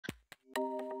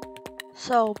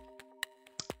So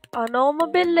I know I'm a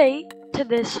bit late to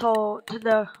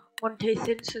the 1K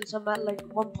thing since I'm at like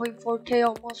 1.4K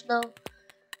almost now.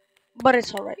 But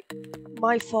it's alright.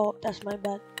 My fault, that's my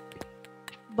bad.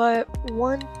 But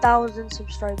 1,000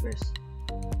 subscribers.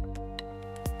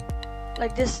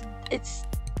 Like this, it's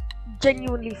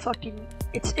genuinely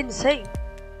it's insane.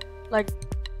 Like,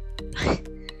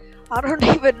 I don't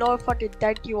even know if I can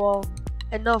thank you all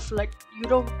enough. Like, you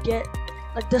don't get,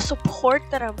 like, the support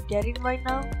that I'm getting right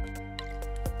now.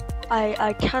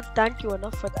 I can't thank you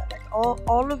enough for that. Like,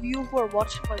 all of you who are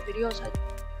watching my videos,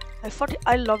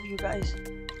 I love you guys.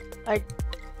 Like,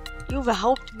 you've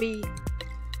helped me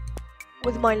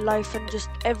with my life and just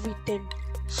everything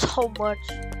so much.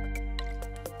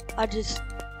 I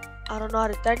don't know how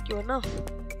to thank you enough.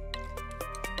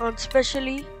 And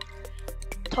especially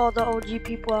to all the OG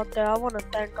people out there, I want to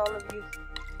thank all of you.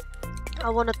 I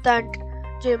want to thank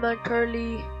J-Man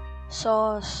Curly,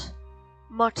 Sauce,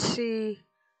 Mutsy,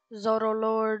 Zoro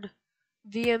Lord,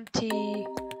 VMT,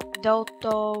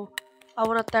 Delto. I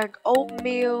want to thank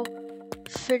Oatmeal,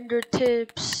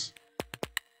 Fingertips.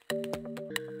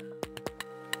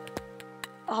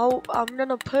 I'm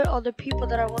gonna put all the people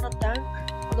that I want to thank,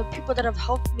 all the people that have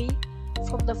helped me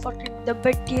from the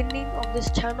beginning of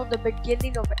this channel, the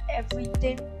beginning of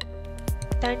everything.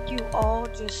 Thank you all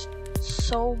just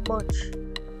so much.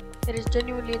 It is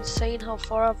genuinely insane how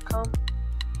far I've come.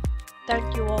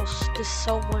 Thank you all just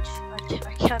so much.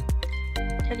 I can't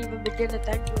even begin to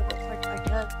thank you enough. I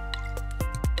can't.